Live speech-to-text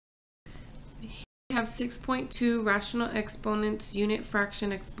We have 6.2 rational exponents, unit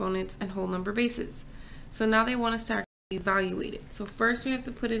fraction exponents, and whole number bases. So now they want us to actually evaluate it. So first we have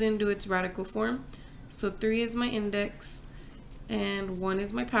to put it into its radical form. So 3 is my index and 1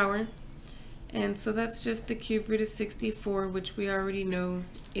 is my power. And so that's just the cube root of 64, which we already know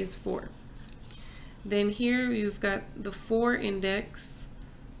is 4. Then here you've got the 4 index,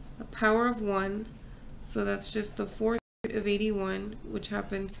 a power of 1. So that's just the 4th root of 81, which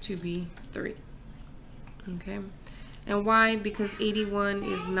happens to be 3. Okay, and why? Because 81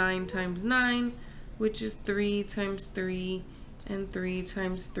 is 9 times 9, which is 3 times 3 and 3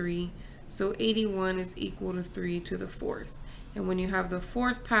 times 3. So 81 is equal to 3 to the 4th. And when you have the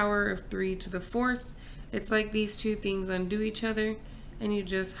 4th power of 3 to the 4th, it's like these two things undo each other and you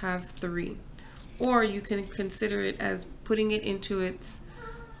just have 3. Or you can consider it as putting it into its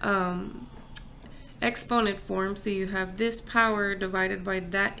exponent form. So you have this power divided by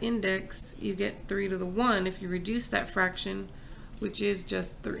that index, you get 3 to the 1 if you reduce that fraction, which is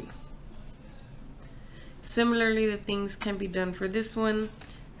just 3. Similarly, the things can be done for this one.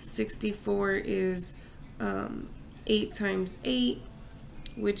 64 is 8 times 8,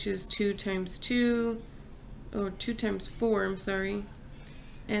 which is 2 times 2, or 2 times 4, I'm sorry,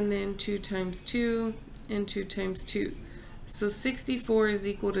 and then 2 times 2 and 2 times 2. So 64 is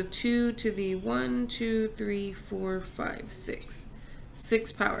equal to 2 to the 1, 2, 3, 4, 5, 6.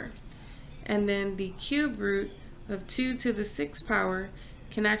 6 power. And then the cube root of 2 to the 6th power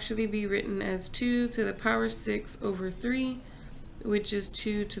can actually be written as 2 to the power 6 over 3, which is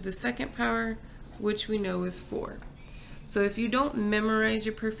 2 to the 2nd power, which we know is 4. So if you don't memorize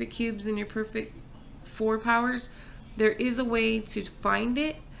your perfect cubes and your perfect 4 powers, there is a way to find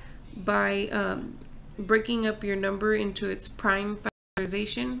it by breaking up your number into its prime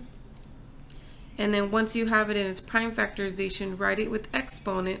factorization. And then once you have it in its prime factorization, write it with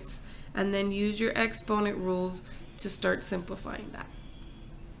exponents and then use your exponent rules to start simplifying that.